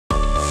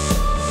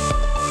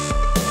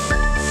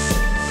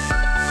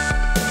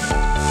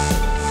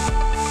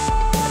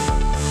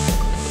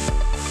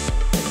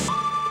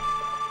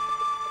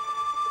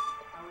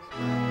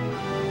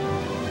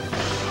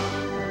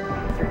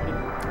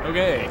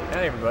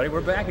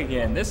everybody, we're back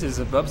again. This is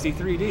a Bubsy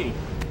 3D.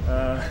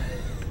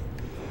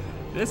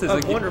 This is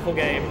a wonderful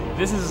game.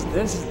 This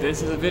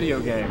is a video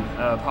game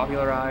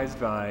popularized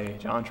by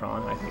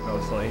JonTron, I think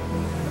mostly.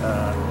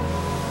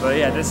 But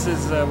yeah, this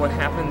is what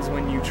happens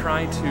when you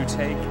try to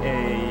take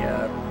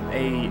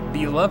a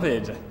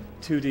beloved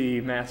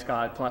 2D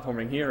mascot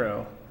platforming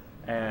hero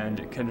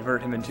and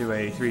convert him into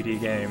a 3D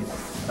game.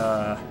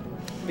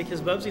 Because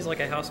Bubsy's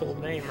like a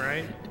household name,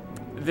 right?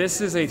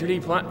 This is a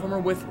 3D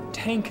platformer with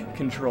tank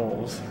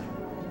controls.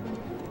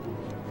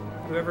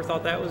 Whoever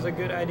thought that was a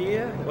good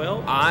idea?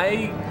 Well,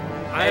 I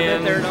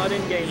bet they're not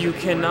in game. You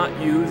cannot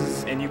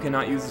use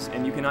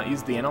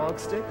the analog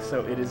stick,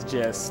 so it is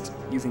just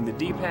using the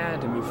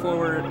D-pad to move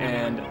forward,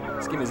 and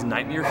this game is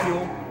nightmare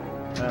fuel.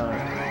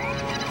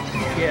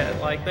 Yeah,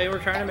 like they were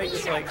trying to make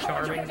this like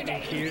charming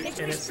and cute,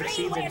 and it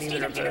succeeds in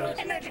neither of those.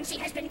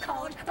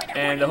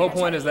 And the whole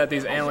point is that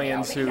these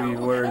aliens who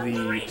were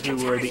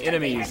the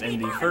enemies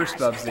in the first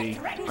Bubsy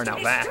are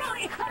now back,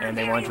 and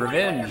they want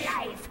revenge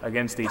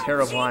against the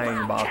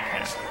terrifying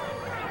Bobcat.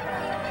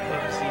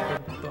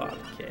 Bubsy the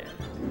Bobcat.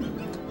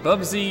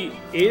 Bubsy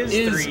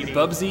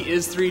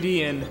is 3D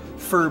in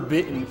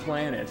Forbidden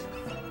Planet.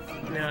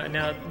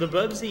 Now the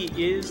Bubsy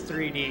is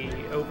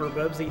 3D over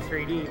Bubsy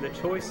 3D. The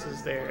choice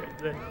is there.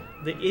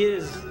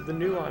 The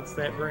nuance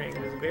that brings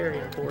is very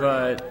important.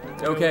 But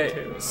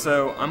okay,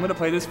 so I'm gonna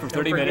play this for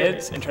 30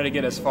 minutes and try to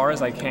get as far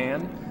as I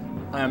can.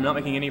 I am not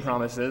making any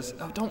promises.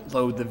 Oh, don't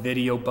load the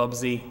video,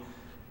 Bubsy.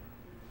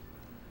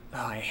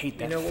 Oh, I hate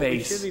that face. What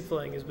we should be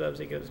playing is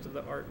Bubsy Goes to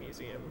the Art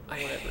Museum. I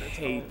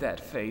hate that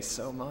face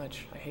so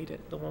much. I hate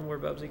it. The one where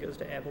Bubsy goes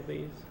to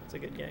Applebee's. It's a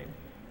good game.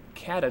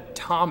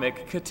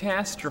 Catatomic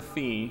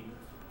Catastrophe.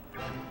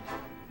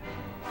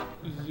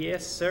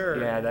 Yes, sir.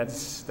 Yeah,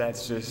 that's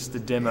just the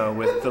demo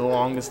with the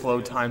longest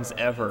load times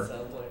ever.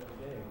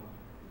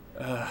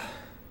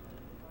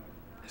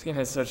 This game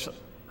has such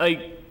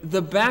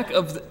the back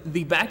of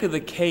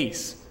the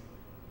case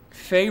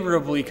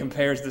favorably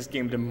compares this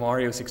game to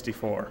Mario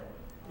 64.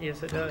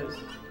 Yes, it does.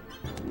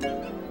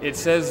 It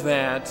says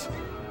that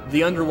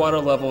the underwater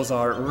levels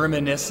are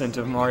reminiscent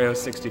of Mario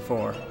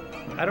 64.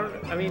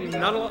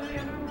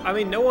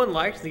 No one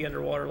liked the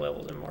underwater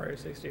levels in Mario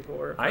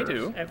 64. I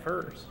do. At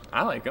first.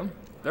 I like them.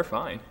 They're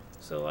fine.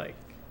 So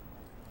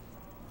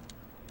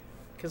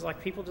because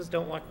people just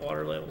don't like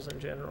water levels in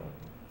general.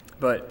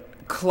 But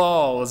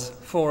claws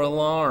for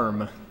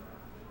alarm.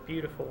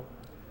 Beautiful.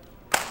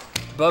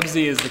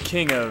 Bubsy is the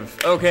king of.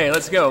 Okay,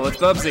 let's go. Let's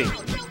Bubsy.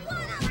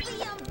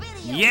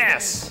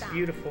 Yes.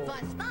 Beautiful.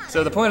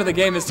 So the point of the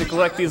game is to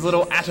collect these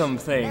little atom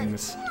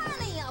things.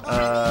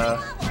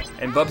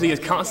 And Bubsy is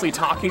constantly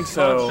talking,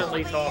 so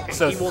he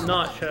will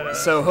not shut up.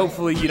 So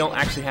hopefully you don't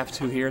actually have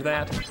to hear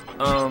that.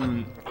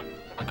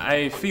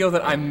 I feel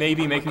that I may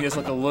be making this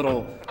look a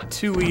little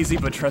too easy,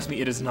 but trust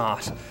me, it is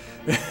not.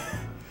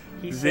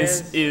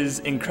 This is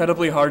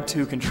incredibly hard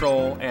to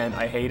control, and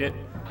I hate it.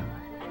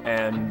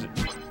 And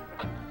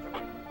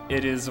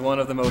it is one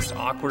of the most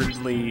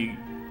awkwardly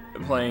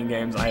playing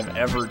games I have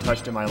ever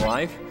touched in my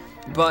life.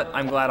 But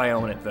I'm glad I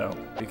own it, though,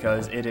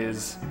 because it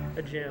is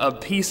a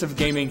piece of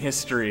gaming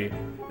history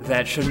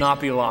that should not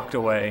be locked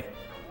away.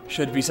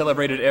 Should be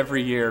celebrated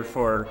every year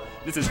for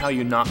this is how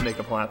you not make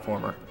a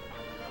platformer.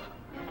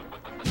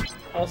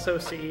 Also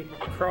see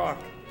Croc.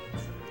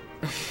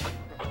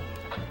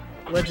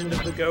 Legend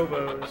of the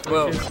Gobos,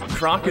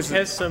 Croc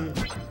has some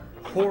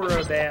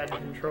horror bad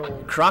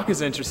control. Croc is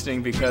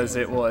interesting because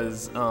it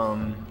was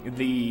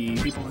the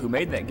people who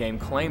made that game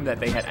claimed that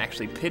they had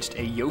actually pitched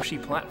a Yoshi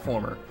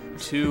platformer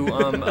to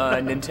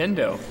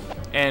Nintendo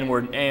and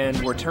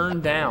were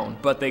turned down,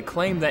 but they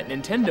claimed that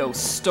Nintendo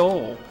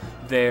stole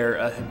their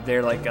a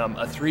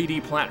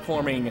 3D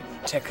platforming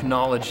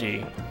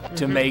technology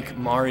to make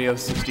Mario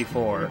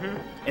 64,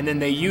 and then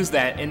they used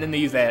that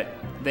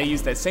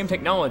same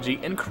technology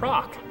in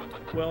Croc.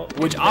 Well,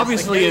 which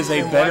obviously is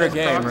a better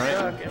game,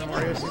 right? And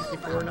Mario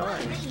 64 not.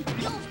 I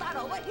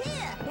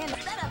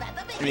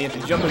mean, you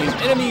have to jump on these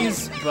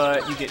enemies,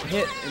 but you get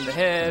hit in the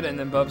head, and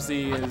then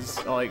Bubsy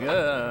is like,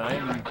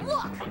 I'm a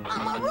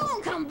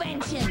wrong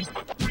convention.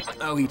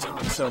 Oh, he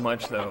talks so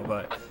much though,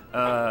 but he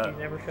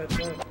never shuts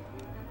up.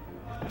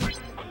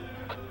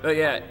 But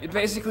yeah,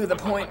 basically the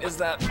point is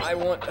that I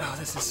want. Oh,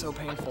 this is so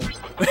painful.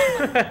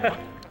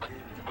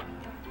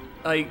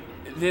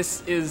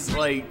 This is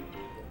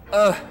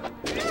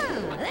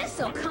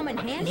this'll come in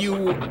handy.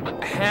 You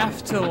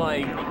have to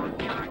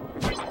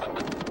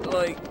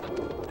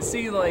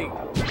see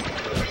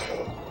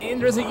in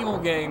Resident Evil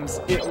games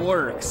it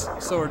works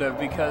sort of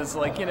because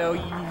you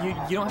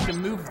don't have to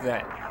move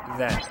that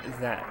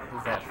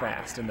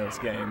fast in those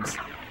games.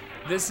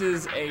 This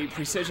is a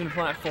precision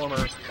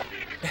platformer,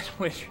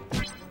 which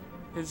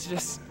is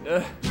just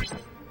no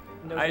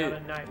doubt a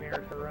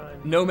nightmare to run.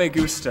 No me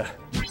gusta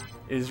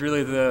is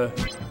really the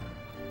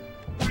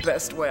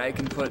best way I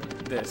can put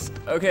this.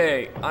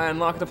 Okay, I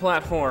unlocked the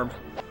platform.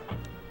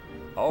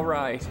 All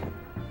right.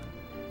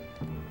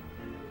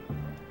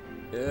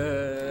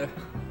 I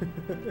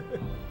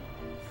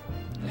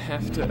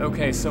have to.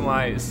 Okay, so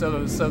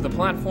the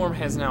platform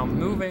has now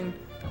moving.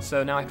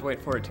 So now I have to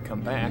wait for it to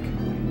come back.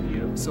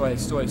 Yep. So I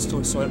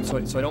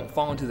don't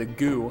fall into the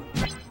goo.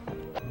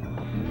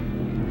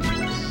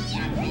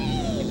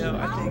 You know,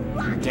 I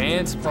think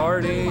Dance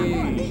party.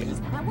 I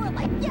think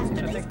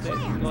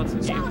that lots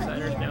of game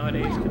designers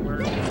nowadays can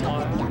learn a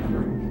lot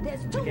from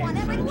the game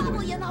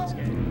designers in this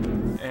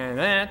game. And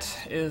that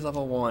is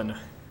level 1.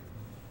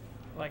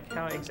 Like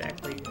how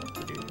exactly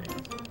to do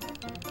things.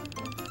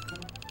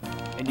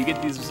 And you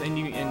get these,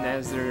 and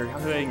as they're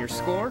calculating your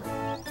score.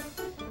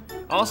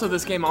 Also,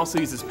 this game also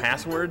uses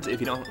passwords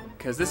if you don't,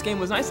 because this game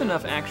was nice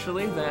enough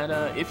actually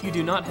that if you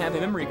do not have a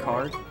memory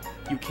card,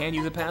 you can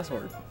use a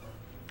password.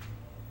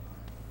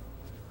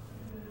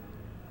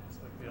 It's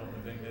like the only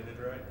thing they did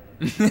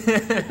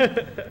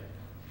right.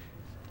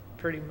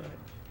 Pretty much.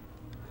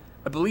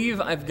 I believe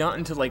I've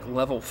gotten to like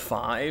level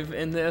 5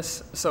 in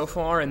this so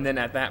far, and then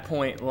at that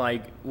point,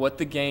 like what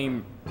the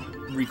game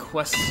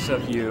requests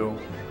of you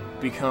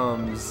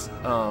becomes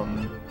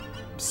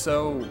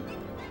so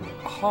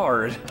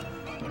hard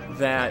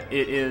that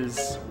it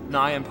is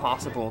nigh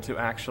impossible to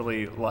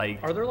actually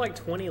like. Are there like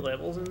 20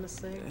 levels in this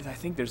thing? I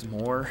think there's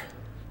more.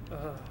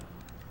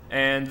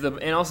 And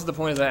also the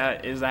point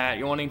is that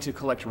you're wanting to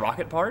collect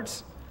rocket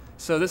parts.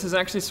 So this is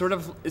actually sort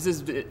of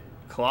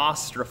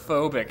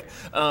claustrophobic,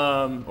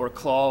 or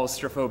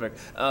claustrophobic.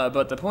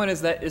 But the point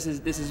is that this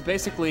is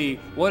basically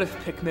what if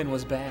Pikmin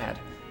was bad.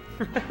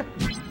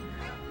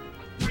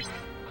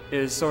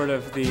 Is sort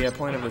of the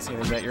point of this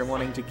game, is that you're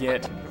wanting to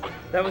get.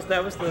 That was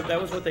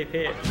what they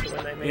pitched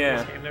when they made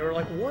this game. They were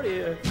like, what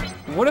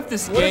if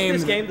this game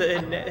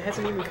that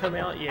hasn't even come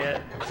out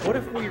yet? What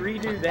if we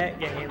redo that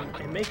game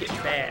and make it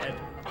bad?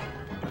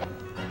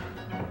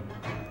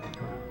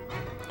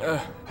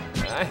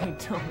 I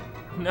don't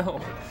know.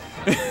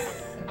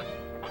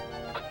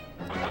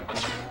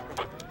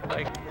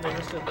 Like, they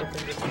must have looked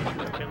into the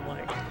future and been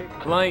like,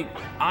 Like,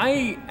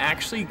 I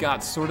actually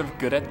got sort of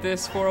good at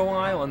this for a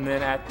while, and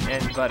then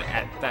but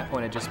at that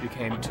point it just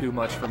became too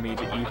much for me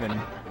to even,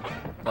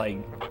 like,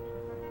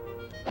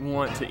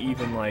 want to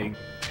even, like,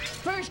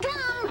 First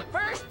come,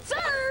 first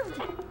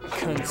served.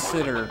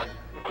 Consider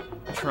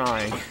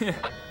trying.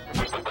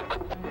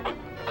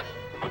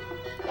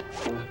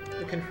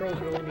 the controls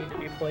really need to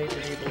be played to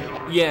be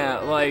believed. Yeah,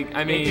 like,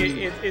 I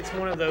mean, it's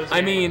one of those.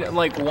 I mean,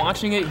 like,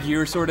 watching it,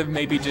 you're sort of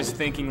maybe just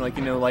thinking, like,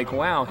 you know, like,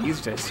 wow,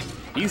 he's just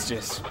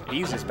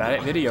bad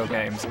at video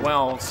games.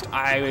 Whilst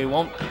I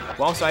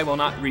will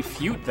not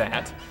refute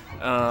that,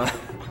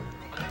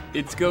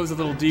 it goes a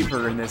little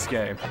deeper in this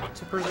game.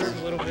 To preserve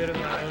a little bit of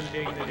my own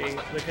dignity,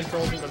 the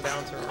controls and the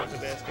bouncer aren't the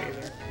best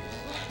either.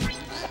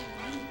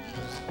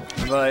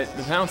 But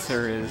the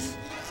bouncer is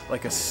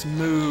like a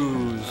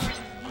smooth,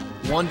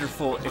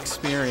 wonderful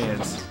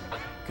experience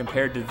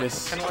compared to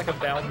this. Kind of like a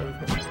bowel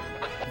movement.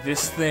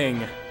 This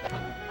thing.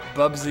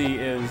 Bubsy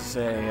is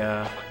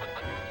a.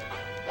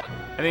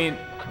 I mean,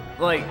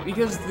 like,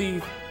 because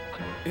like,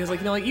 you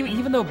know, like,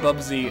 even though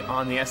Bubsy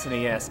on the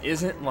SNES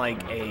isn't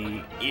like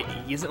a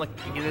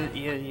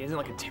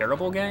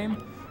terrible game,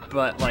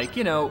 but like,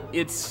 you know,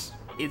 it's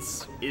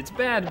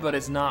bad, but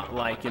it's not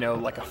like, you know,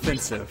 like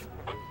offensive.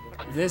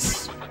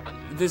 This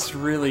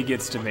really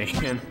gets to me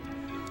in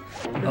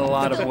a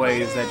lot of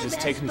ways that just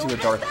takes me to a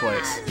dark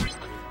place.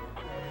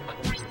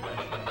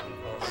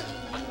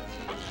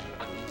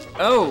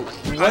 Oh,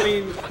 what, I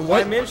mean,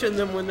 what? I mentioned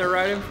them when they're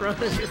right in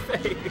front of your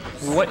face.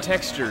 What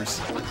textures?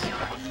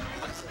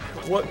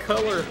 What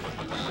color?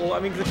 Well, I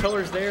mean, the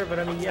color's there, but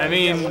I mean, yeah. I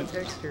mean, what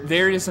texture?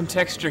 there is some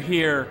texture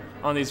here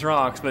on these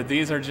rocks, but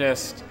these are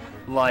just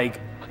like,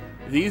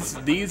 these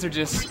are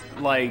just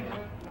like,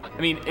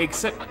 I mean,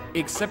 except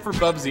for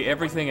Bubsy,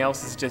 everything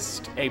else is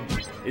just a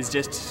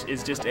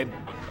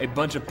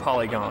bunch of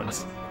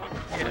polygons.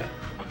 Yeah.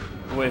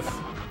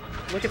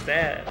 Look at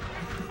that.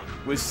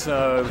 Just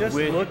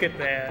Look at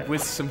that.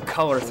 With some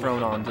color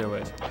thrown onto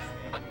it.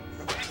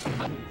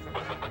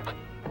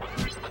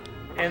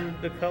 And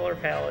the color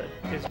palette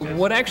is just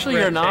what actually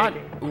you're not,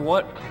 breathtaking.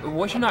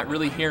 what you're not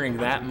really hearing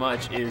that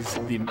much is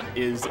the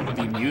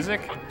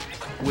music,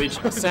 which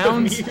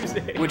sounds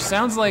which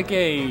sounds like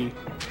a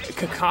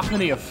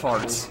cacophony of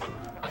farts.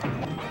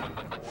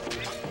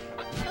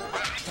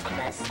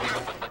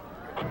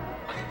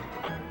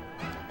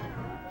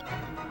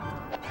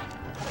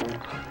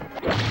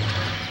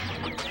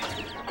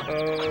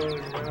 Oh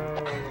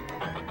no.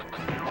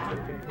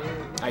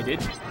 I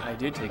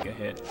did take a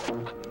hit.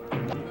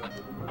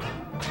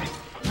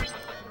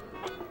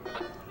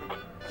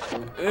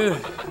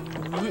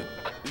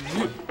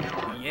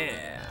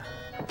 Yeah.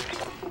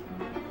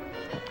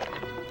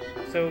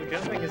 So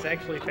jumping is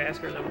actually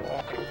faster than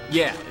walking.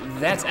 Yeah,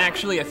 that's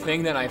actually a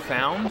thing that I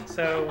found.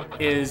 So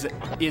is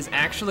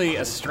actually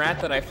a strat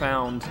that I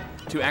found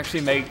to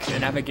actually make the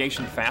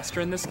navigation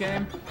faster in this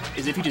game.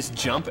 Is if you just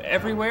jump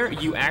everywhere,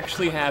 you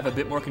actually have a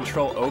bit more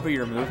control over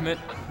your movement,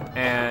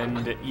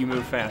 and you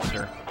move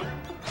faster.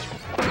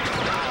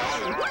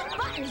 What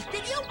buttons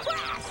did you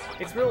press?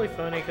 it's really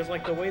funny because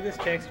like the way this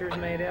texture is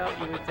made out,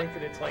 you would think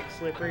that it's like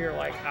slippery or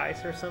like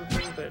ice or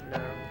something, but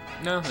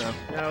no. No.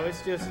 No,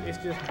 it's just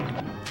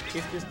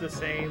the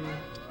same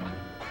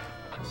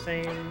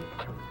same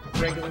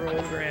regular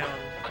old ground.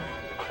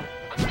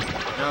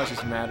 Now it's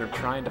just a matter of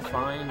trying to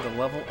find the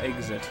level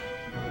exit.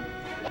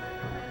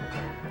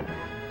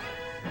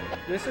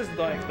 This is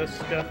like the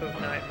stuff of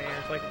nightmares.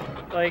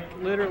 Like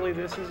literally,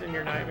 this is in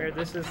your nightmare.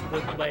 This is the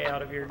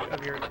layout of your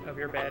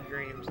bad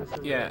dreams. This is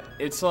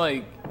it's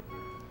like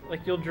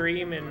you'll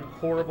dream in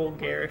horrible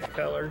garish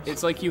colors.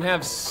 it's like you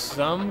have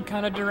some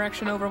kind of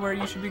direction over where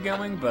you should be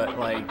going, but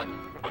like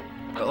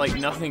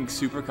nothing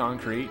super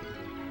concrete.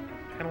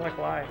 Kind of like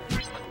life.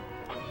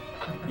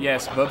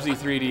 Yes, Bubsy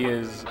 3D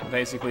is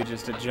basically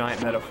just a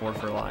giant metaphor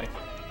for life.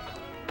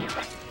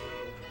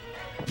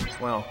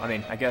 Well, I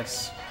mean, I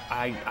guess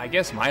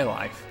my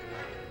life.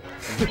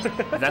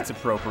 That's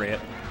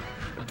appropriate.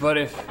 But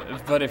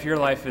if your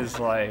life is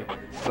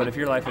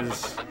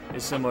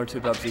is similar to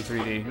Bubsy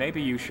 3D,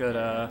 maybe you should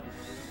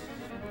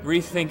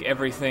rethink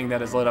everything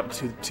that has led up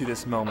to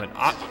this moment.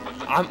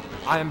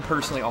 I'm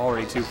personally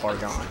already too far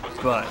gone,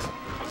 but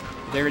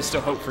there is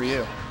still hope for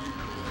you.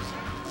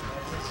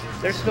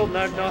 There's still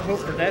not hope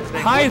for that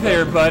thing. Hi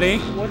there, buddy.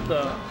 What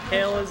the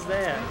hell is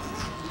that?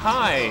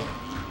 Hi.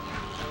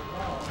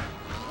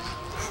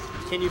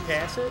 Can you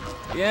pass it?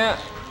 Yeah.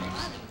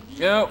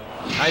 Yo,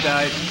 I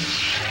died.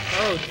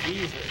 Oh,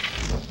 Jesus.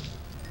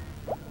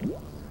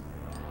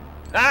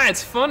 Ah,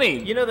 it's funny.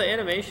 You know, the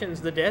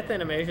animations, the death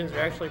animations are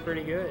actually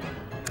pretty good.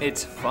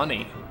 It's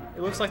funny.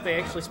 It looks like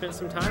they actually spent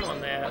some time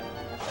on that.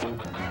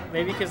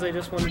 Maybe because they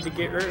just wanted to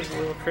get rid of the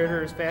little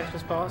critter as fast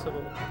as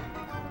possible.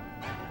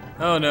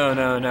 Oh, no.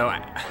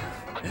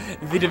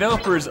 The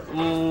developers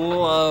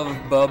love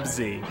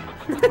Bubsy.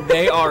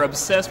 They are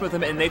obsessed with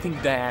him, and they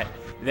think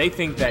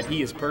that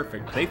he is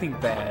perfect. They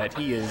think that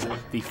he is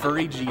the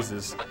furry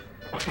Jesus.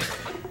 I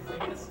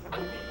guess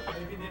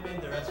maybe they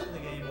made the rest of the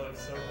game look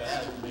so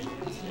bad to make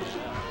it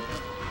stand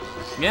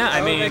out. Yeah,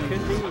 I mean, that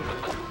could be.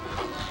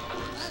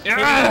 Can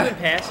you even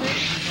pass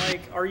it?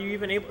 Like, are you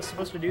even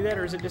supposed to do that,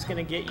 or is it just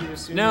gonna get you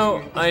as soon as no,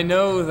 you... I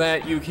know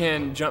that you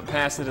can jump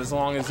past it as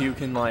long as you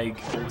can, like...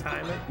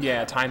 time it?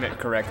 Yeah, time it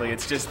correctly.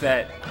 It's just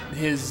that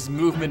his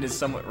movement is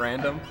somewhat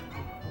random.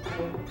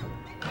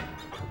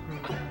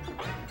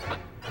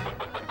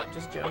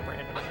 Just jump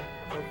randomly.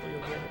 Hopefully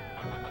you'll get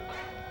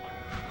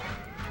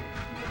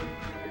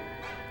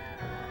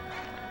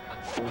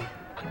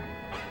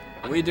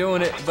it. We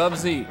doing it,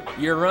 Bubsy.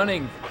 You're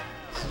running.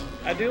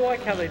 I do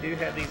like how they do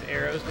have these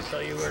arrows to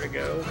tell you where to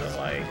go, but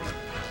like...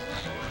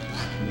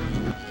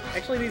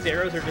 Actually, these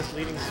arrows are just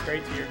leading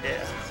straight to your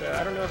death, so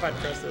I don't know if I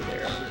trust those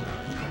arrows or not.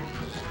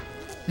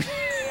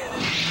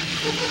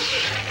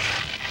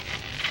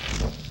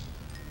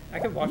 I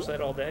could watch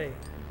that all day.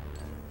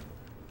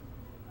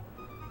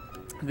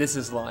 This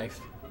is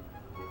life.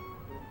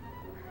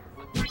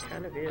 It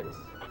kind of is.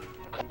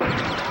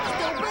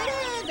 Stupid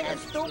is as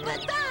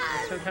stupid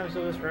does. Sometimes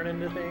you'll just run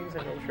into things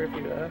and it'll trip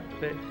you up,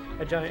 but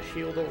a giant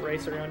shield will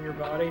race around your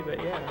body,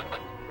 but yeah.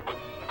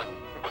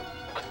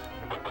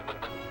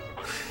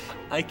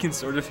 I can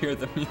sort of hear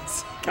the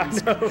music. I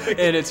know.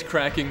 And it's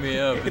cracking me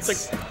up. It's like...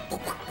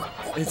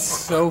 It's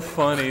so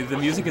funny. The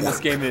music in this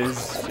game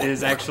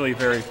is actually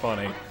very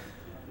funny.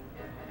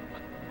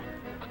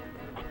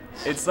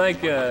 It's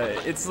like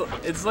it's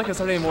like a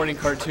Saturday morning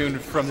cartoon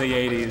from the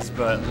 80s,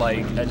 but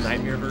like a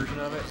nightmare version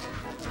of it.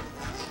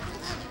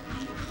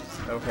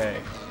 Okay.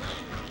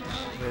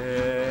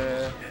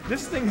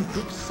 This thing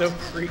moves so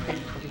freaking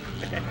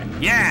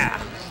bad.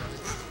 Yeah!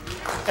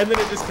 And then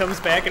it just comes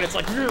back and it's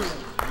like...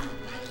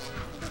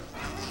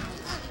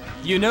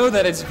 You know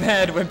that it's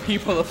bad when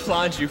people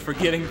applaud you for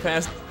getting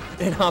past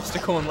an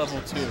obstacle in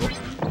level 2.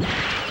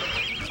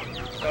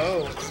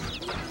 Oh. I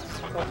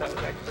thought that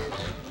was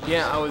actually...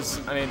 Yeah, I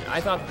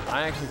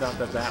actually thought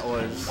that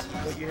was...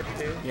 What you have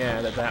to do?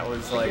 Yeah, that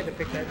was You like... have to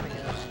pick that thing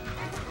up.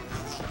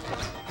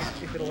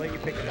 If it'll let you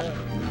pick it up.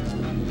 Or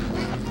maybe...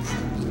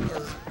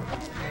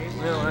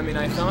 No, I mean,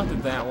 I thought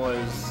that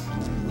was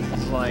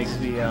like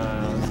the,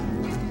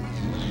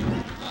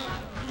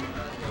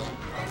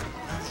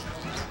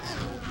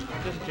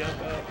 Just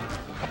jump up.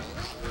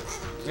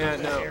 Yeah,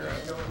 That no. arrow.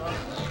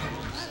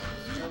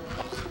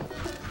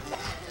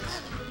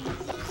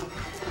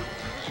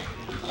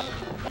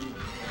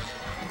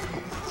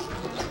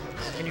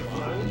 Can you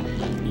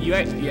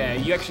float? Yeah,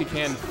 you actually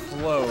can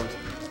float.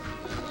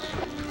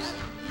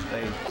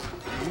 Like,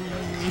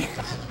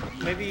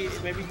 Maybe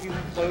if you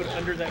float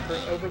under that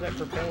over that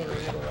propeller,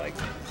 and it'll like.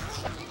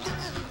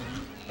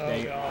 Oh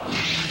Game. god.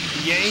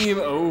 game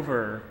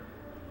over.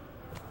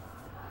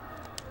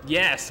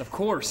 Yes, of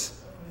course.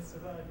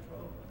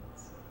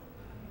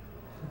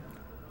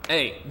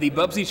 Hey, the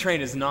Bubsy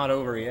train is not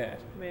over yet.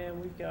 Man,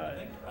 we've got.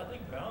 I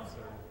think Bouncer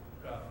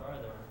got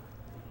farther.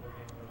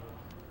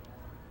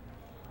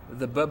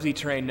 The Bubsy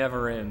train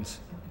never ends.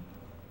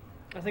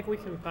 I think we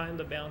can find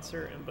the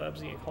bouncer and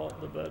Bubsy and call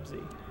it the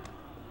Bubsy.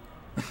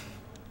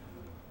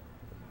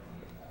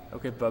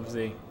 Okay,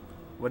 Bubsy.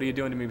 What are you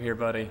doing to me here,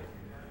 buddy?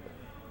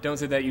 Don't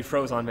say that you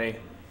froze on me.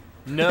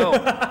 No!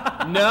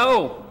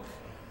 No!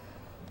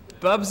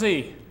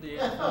 Bubsy! The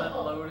infinite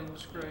loading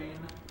screen.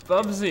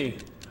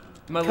 Bubsy!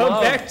 My Come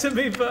love. back to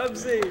me,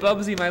 Bubsy.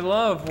 Bubsy, my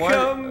love.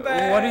 Come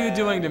back. What are you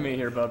doing to me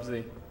here,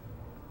 Bubsy?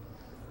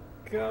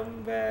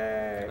 Come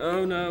back.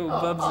 Oh no,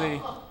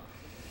 Bubsy.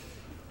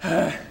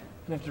 I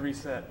have to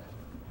reset.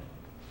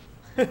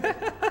 You wrote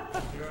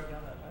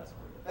down that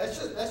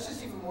password. That's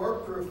just even more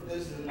proof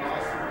this is an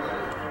awesome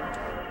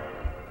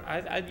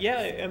game.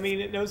 Yeah, I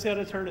mean, it knows how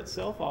to turn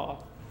itself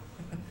off.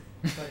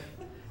 It's like,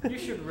 you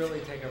should really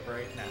take a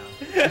break now.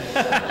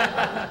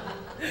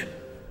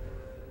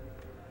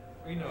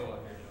 We know what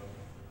you're doing.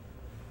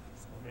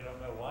 We don't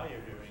know why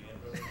you're doing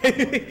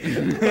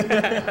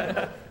it,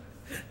 but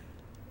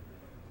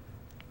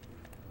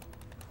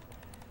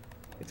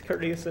It's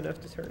courteous enough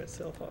to turn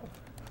itself off.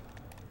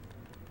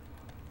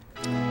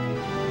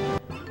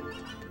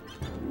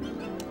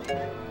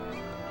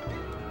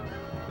 I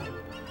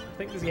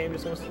think this game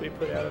just wants to be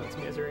put out of its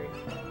misery.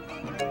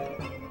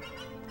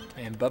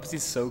 Man,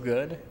 Bubsy's so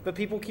good. But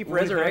people keep What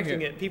do you resurrecting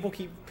think?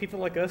 it. People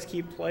like us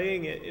keep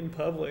playing it in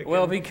public.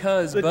 Well, and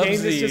because the game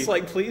is Bubsy, just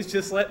like, please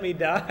just let me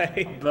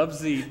die.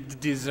 Bubsy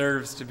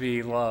deserves to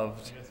be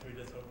loved. I guess we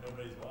just hope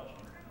nobody's watching.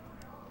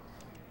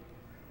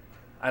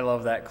 I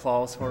love that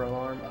claw swirl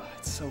alarm. Oh,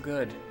 it's so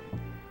good.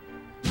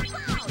 So, you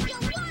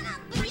wanna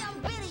be a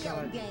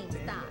video game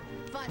star?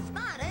 For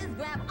starters,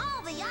 grab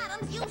all the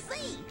items you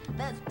see.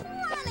 There's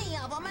plenty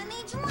of them in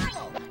each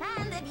level.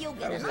 And if you get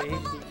That was enough a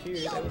of them, HDQ, that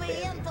you'll was be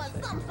bad. in for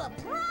some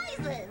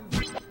surprises.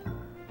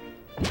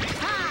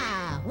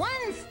 Ah,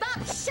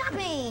 one-stop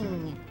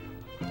shopping.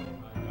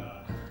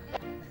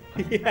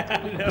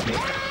 Yeah, I know.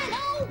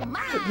 Oh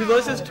my!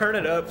 Let's just turn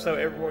it up so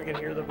everyone can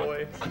hear the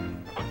voice.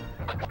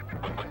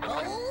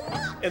 Oh,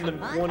 look, And the a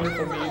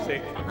wonderful novel.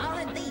 music.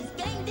 Aren't these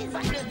game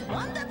designers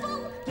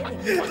wonderful?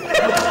 Giving you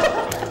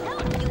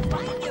help you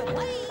find your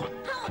way.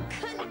 How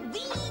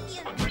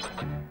convenient!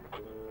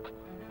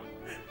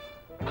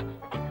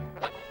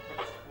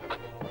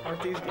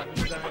 Aren't these game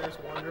designers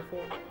wonderful?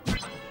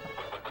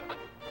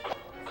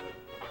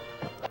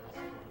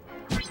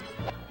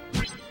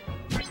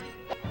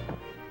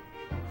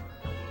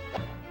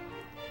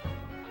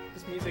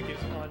 This music is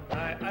on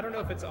I don't know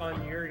if it's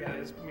on your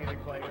guys'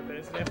 music player, but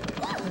it's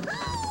definitely on.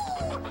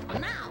 Woohoo!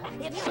 Now,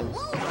 if you lose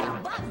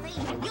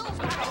Bubsy, you'll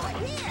start over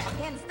here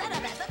instead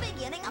of at the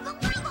beginning of the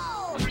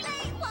level.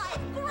 Ain't life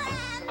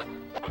grand?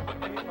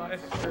 Ain't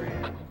life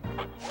grand.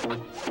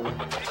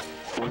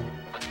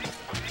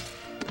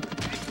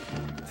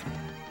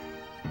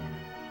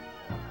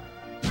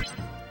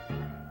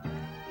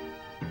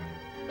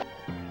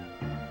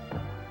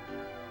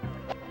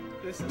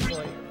 This is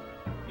like,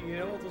 you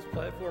know all those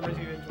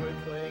platformers you enjoyed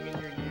playing in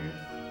your youth?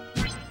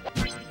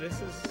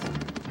 This is,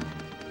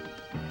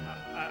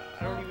 I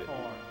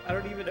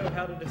don't even know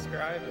how to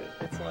describe it.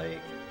 It's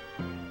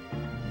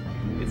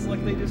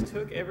like they just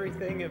took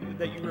everything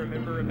that you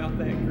remember about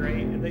that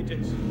great and they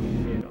just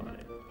shit on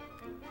it.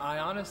 I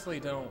honestly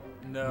don't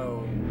know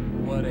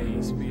what a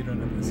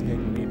speedrun of this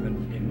game would even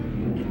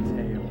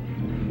entail.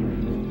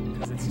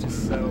 Because it's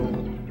just so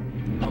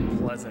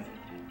unpleasant.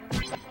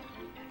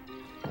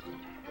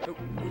 Oh.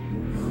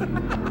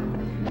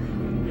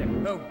 Yeah.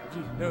 Oh,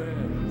 gee. No.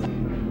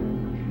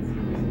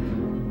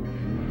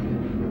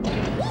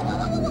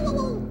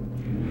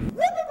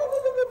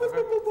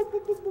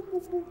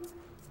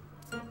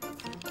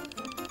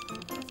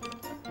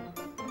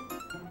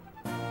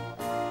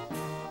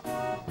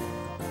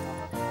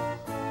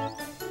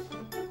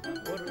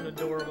 What an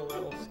adorable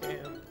little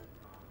scam.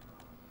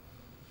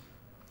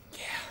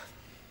 Yeah.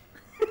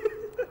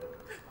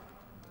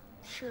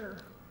 Sure.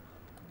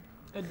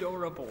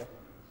 Adorable.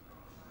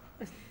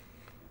 He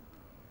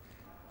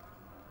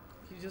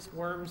just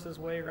worms his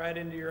way right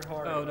into your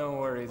heart. Oh, no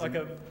worries. Like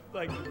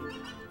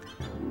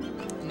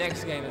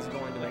Next game is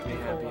going to make me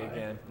Like happy Nikolai.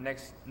 again.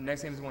 Next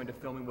game is going to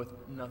fill me with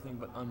nothing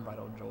but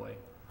unbridled joy.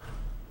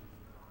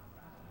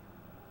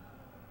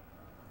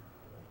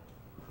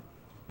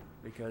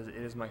 Because it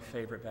is my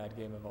favorite bad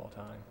game of all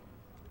time.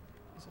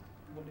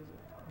 what is it?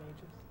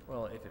 Mages?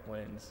 Well, if it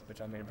wins,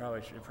 which I mean, it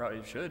probably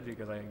should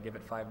because I give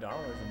it $5 and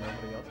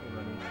nobody else gave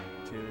money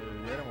to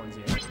the other ones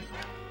yet.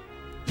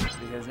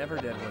 Because Never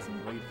Dead was in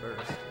the lead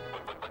first.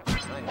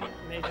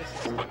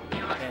 Mages.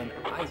 And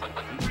I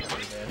hate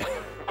Never Dead.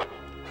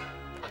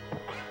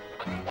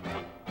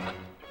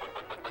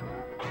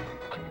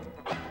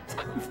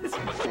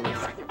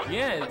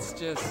 Yeah, it's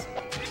just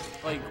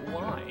like,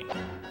 why?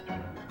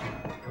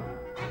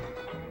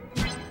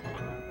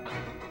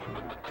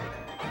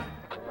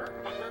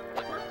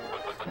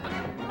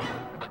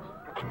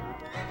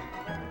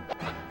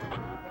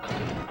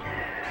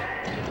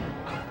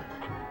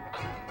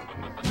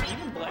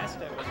 Even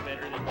Blasto was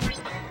better than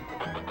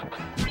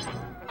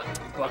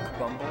Buck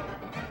Bumble.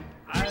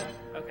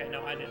 Okay,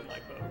 no, I didn't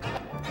like both.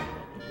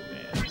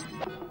 Man.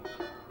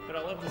 But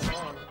I love the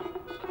song.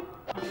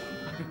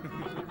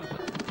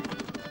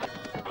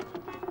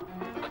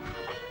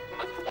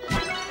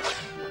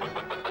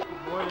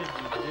 What did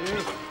you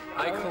do?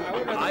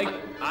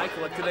 I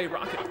collected a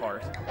rocket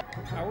part.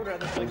 I would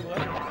rather play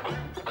Glover.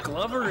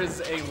 Glover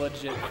is a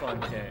legit fun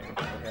game,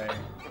 okay?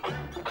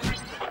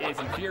 It's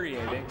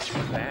infuriating, it's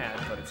bad,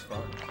 but it's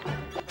fun.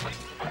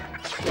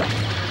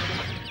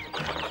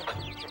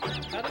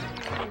 How did you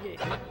even get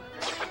hit?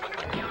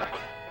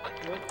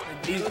 What,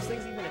 do those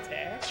things even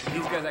attack?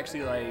 These guys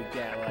actually like,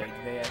 yeah, like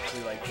they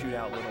actually like shoot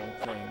out little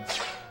things.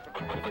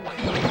 You can,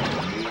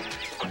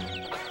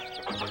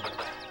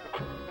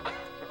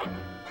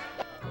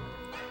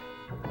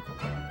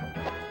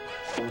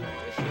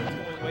 this shit's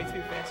going way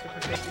too fast to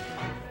protect you from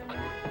anything.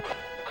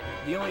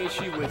 The only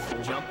issue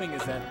with jumping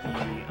is that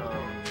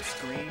the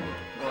screen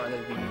or the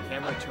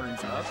camera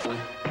turns up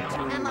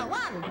I'm a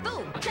 1,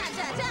 2,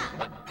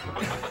 cha-cha-cha.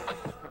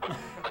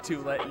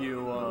 to let you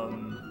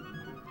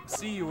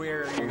see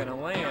where you're gonna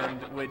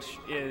land, which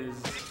is,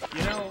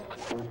 you know,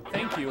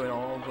 thank you and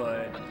all,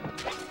 but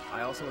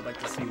I also would like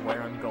to see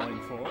where I'm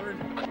going forward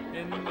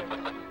in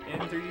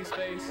 3D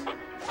space.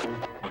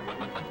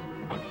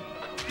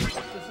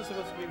 This is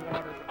supposed to be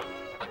water.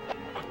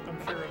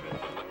 I'm sure of it.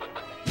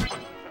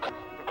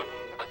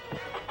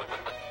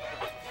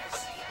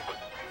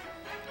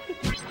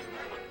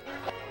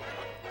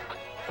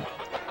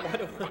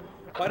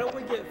 Why don't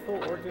we get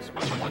full orchestra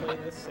to play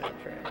this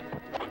soundtrack?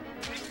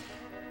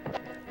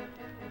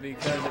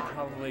 Because it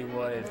probably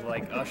would,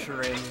 like,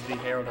 usher in the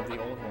Herald of the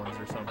Old Ones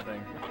or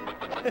something.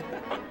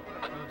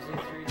 Bubsy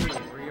 3D,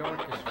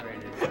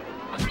 reorchestrated.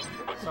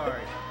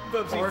 Sorry.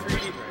 Bubsy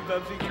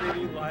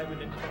 3D live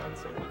and in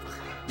concert.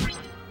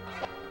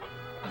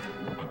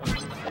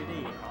 Bubsy 3D,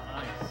 oh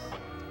nice.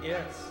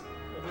 Yes.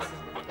 Well, this is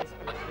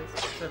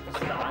Except it's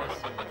the ice,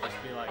 it would just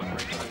be like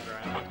regular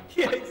ground.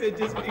 yeah, it'd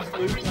just be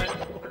blue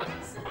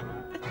platforms.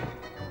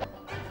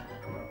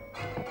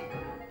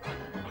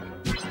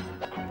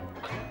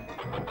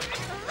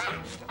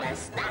 The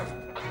stuff.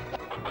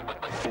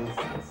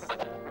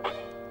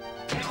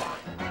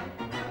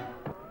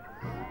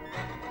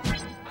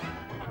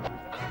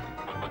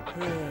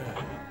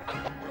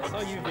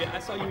 I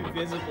saw you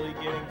visibly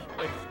getting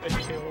a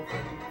kill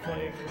from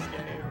playing this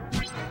game.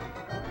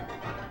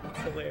 It's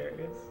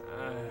hilarious.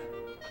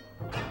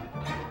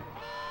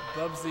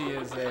 Bubsy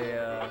is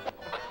a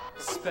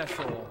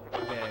special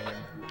game.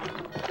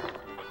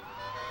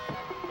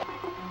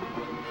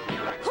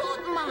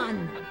 Hootman,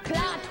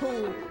 Klaatu,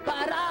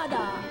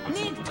 Parada,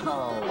 Nikto.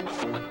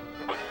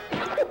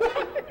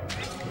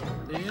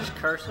 Did you just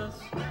curse us?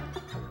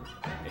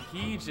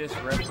 He just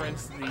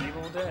referenced the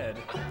Evil Dead.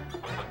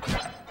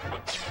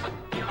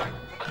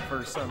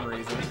 For some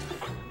reason.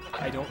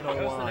 I don't know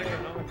That was the why.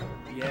 name of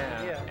it.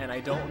 Yeah, and I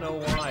don't know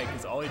why,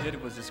 because all he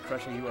did was just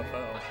crush a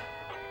UFO.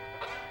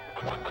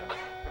 I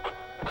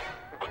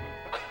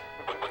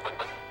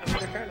mean,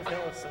 they're trying to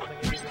tell us something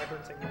and he's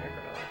referencing the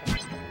Necronomicon.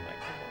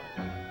 Like,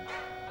 come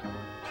on.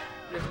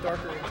 There's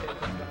darker intentions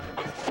behind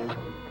this.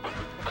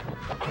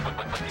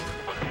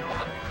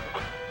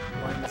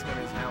 One, this one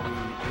is how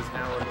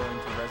we're going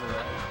to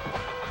resurrect.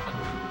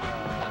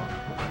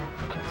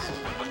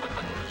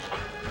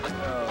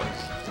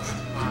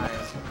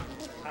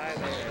 Hi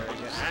there.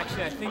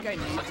 Actually, I think I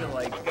need to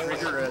like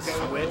trigger a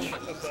switch.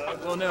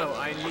 Well, no,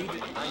 I need to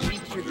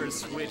trigger a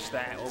switch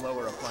that will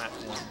lower a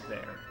platform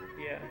there.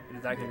 Yeah.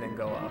 That I can then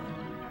go up.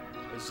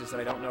 It's just that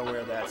I don't know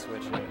where that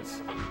switch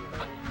is.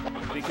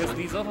 Because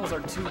these levels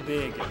are too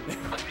big.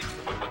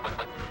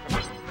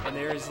 And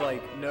there's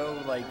like no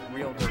like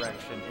real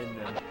direction in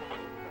them.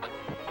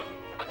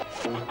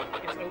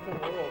 It's open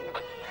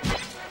world.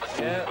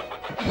 Yeah.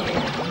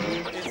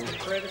 It's the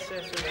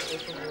predecessor to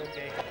open world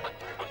game.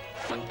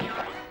 Mine!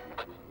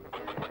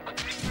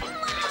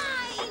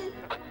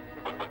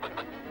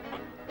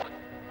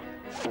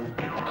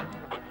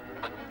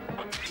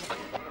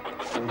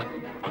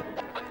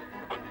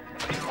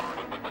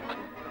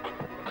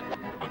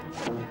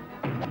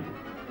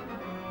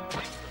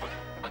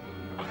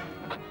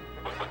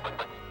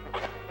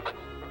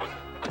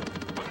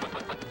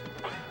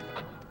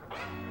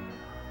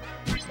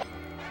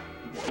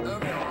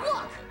 Look,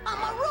 a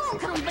maroon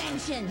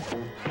convention!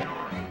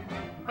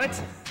 What?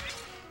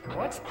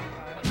 What?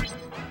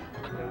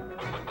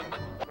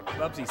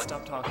 Bubsy,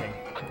 stop talking.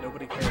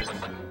 Nobody cares.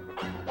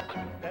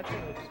 That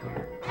thing looks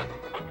weird.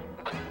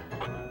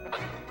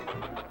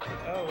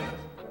 Oh,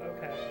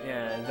 okay.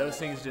 Yeah, and those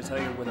things just tell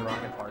you where the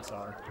rocket parts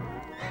are.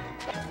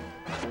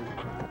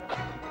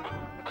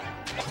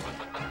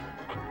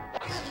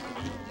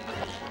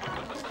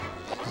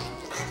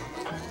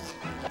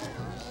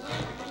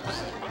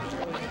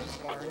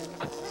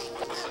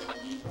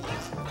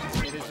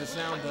 It is the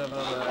sound of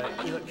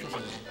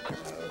electricity.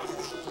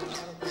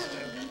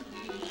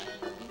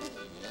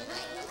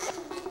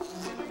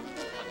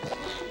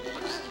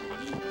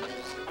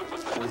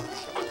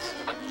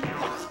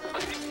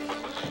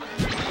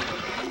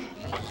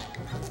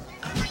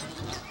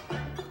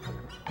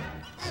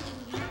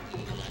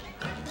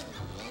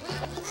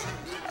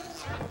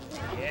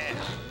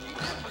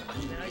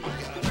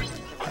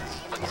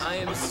 I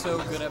am so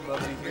good at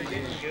Bubsy 3D. You're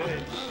getting good.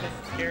 That's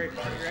the scary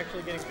part. You're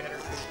actually getting better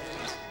at this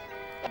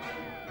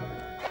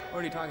What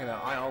are you talking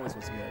about? I always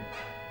was good.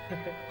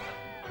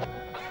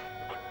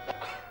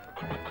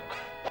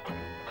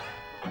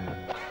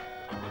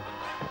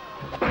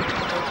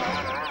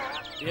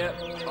 Yep,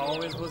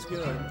 always was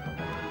good.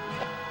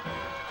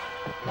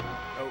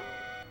 Oh.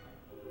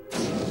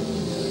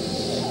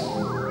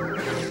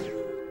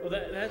 Well,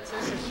 that's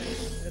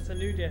interesting. That's a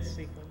new death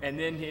sequence. And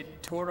then he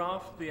tore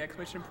off the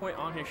exclamation point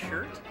on his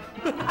shirt.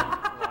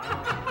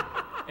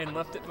 And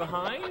left it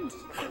behind.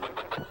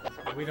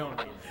 We don't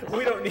need this.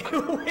 We don't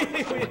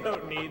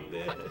need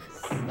this.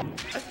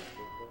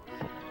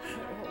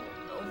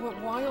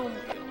 Why?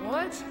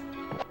 What?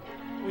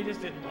 We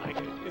just didn't like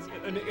it.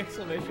 An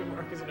exclamation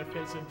mark is an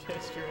offensive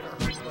gesture in our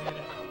home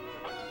planet.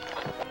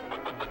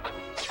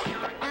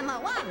 I'm a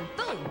 1,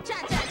 2,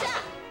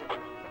 cha-cha-cha.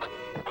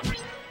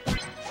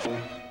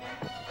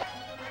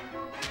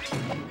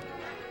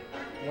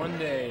 One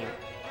day,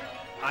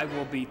 I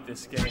will beat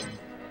this game.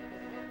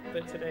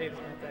 But today is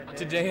not that day.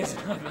 Today is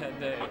not that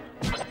day.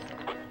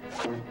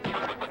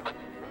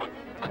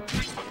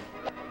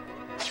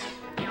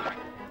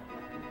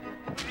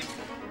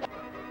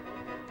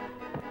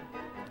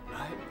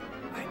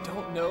 I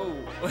don't know.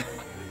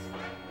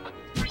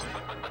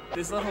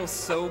 This level's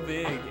so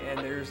big, and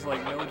there's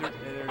like no clear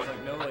there's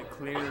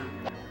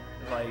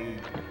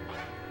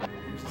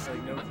just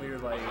like no clear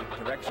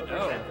direction.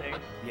 Oh, that thing.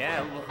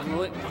 Yeah,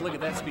 look at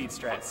that speed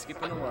strat,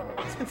 skipping a level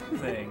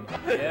thing.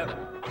 Yep.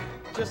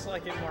 Just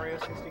like in Mario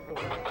 64.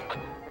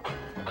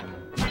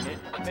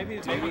 Maybe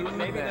that.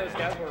 those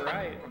guys were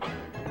right.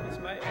 This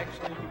might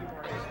actually be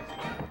Mario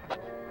 64.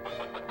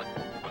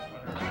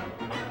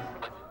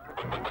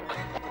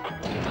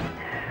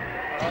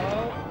 Oh,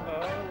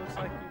 looks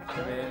like you've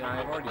done it. Man,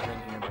 I've already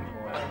been here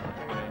before. Yeah,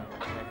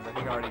 'cause I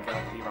think I already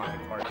got the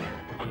rocket part here.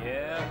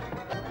 Yeah.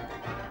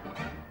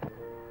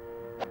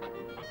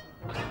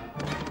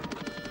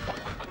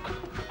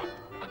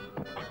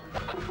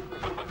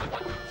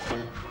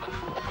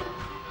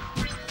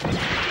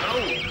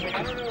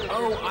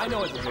 Oh, I know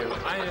what to do.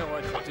 I know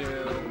what to do.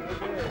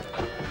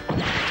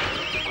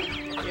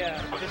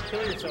 Yeah, just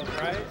kill yourself,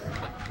 right?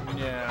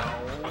 No.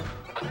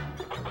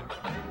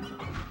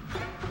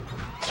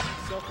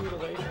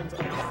 Self-mutilation's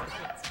awesome.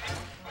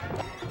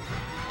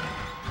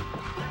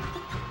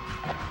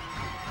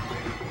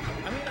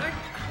 I mean,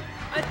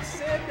 I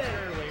said that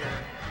earlier.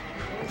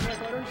 I was like,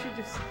 why don't you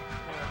just...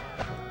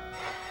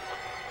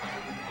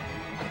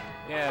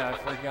 Yeah, I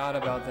forgot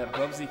about that.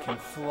 Bubsy can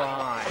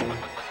fly.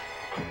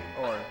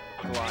 Or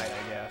glide,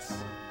 I guess.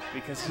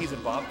 Because he's a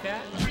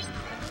bobcat?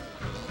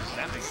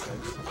 That makes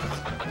sense.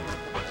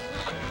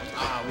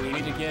 Ah, we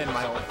meet again,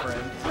 my old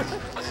friend.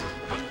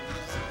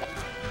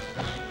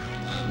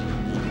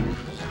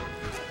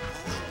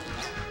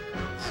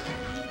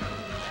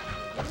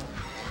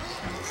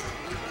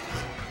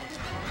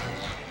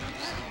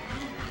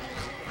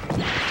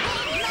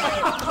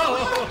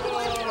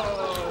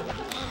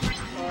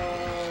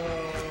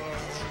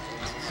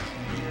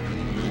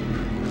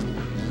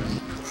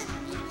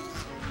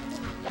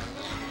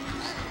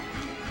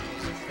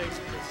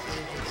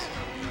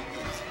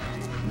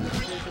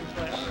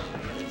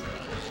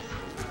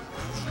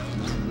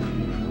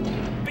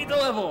 Beat the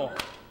level!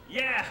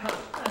 Yeah!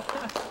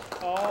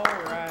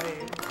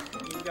 Alright.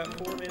 You've got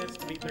 4 minutes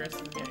to beat the rest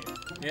of the game.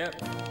 Yep.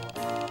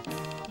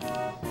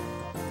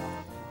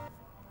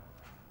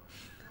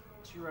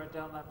 Did you write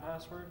down that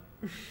password?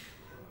 If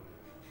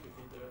you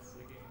beat the rest of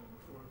the game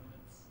in 4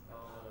 minutes,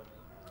 I'll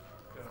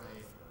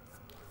donate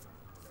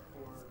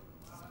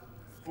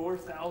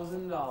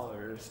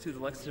 $4,000 to the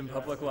Lexington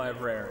Public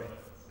Library.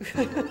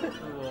 We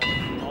will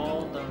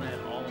all donate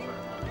all of our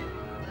money.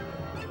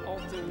 All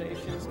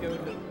donations go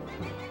to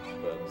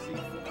Bubsy.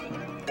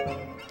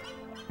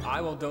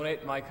 I will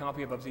donate my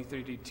copy of Bubsy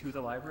 3D to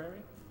the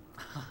library.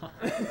 I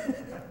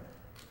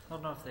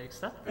don't know if they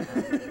accept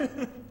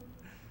that.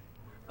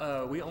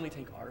 We only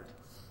take art.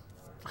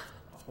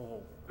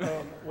 Oh.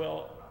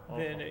 Well,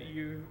 then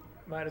you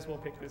might as well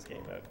pick this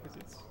game up because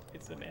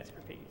it's a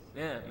masterpiece.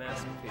 Yeah,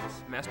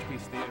 masterpiece.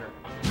 Masterpiece theater.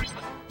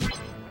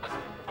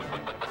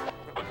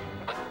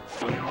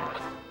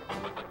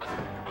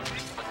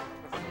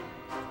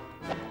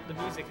 The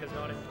music has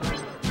not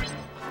improved.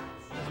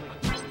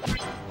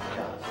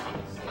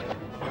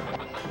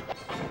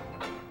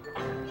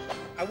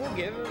 I will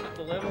give it,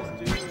 the levels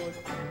do look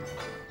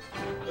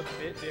a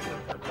bit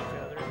different from each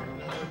other.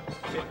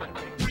 Different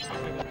things in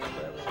each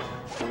level.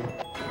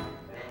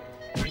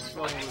 Each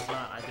level is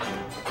not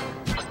identical.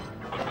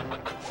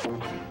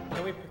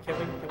 Can we put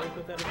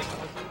that in the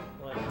puzzle?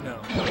 Like, No.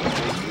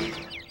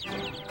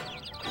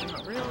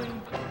 Not really.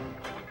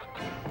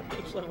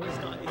 each level is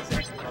not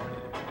exactly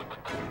identical.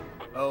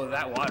 Oh,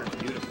 that water's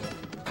beautiful.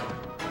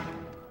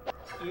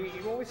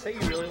 You always say you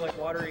really like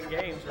water in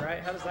games,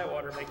 right? How does that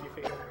water make you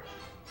feel?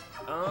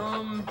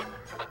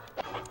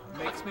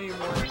 Makes me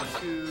want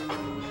to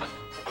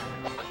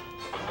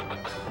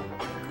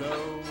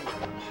go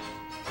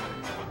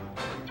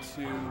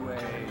to a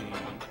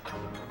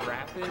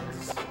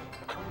rapids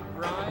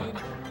ride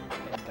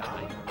and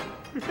die.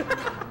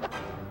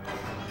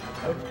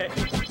 Okay.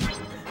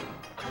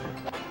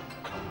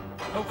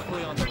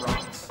 Hopefully on the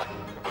rocks.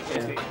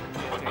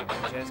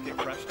 Just get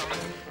crushed on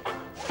them.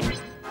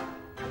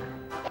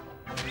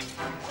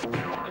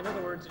 In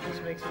other words, it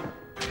just makes you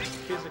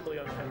physically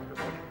uncomfortable.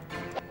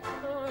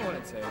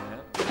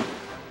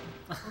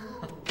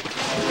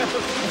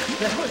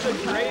 That was a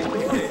great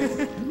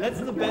noise.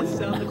 That's the best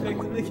sound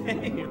effect in the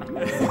game.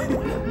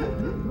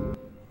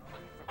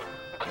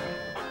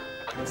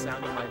 The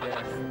sound of my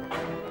death.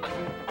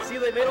 See,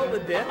 they made all the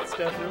death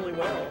stuff really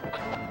well.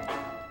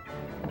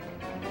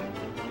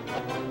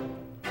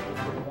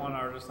 One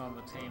artist on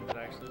the team that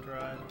actually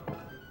tried.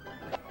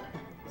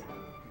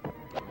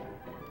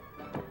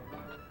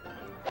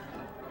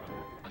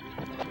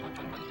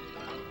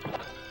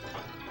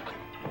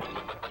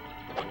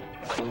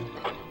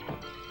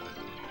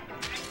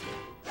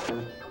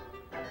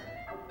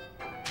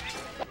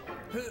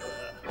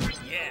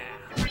 Yeah.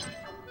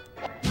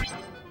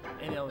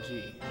 NLG.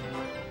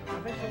 I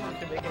think someone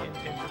should make an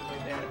intentionally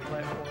bad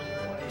platform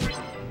like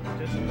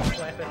just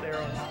slap it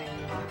there on Steam,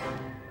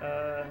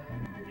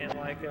 and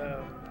like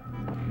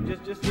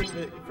just in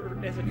the,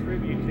 as a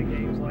tribute to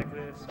games like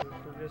this,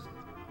 for just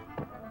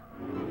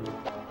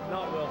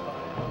not well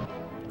thought out.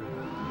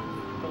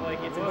 But like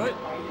it's you know,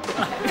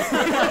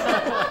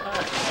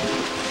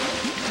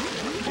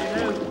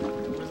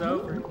 it was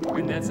over.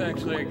 And that's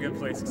actually a good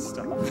place to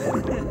stop.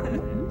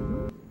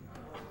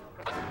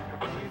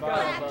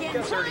 Back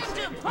in time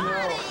to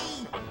party!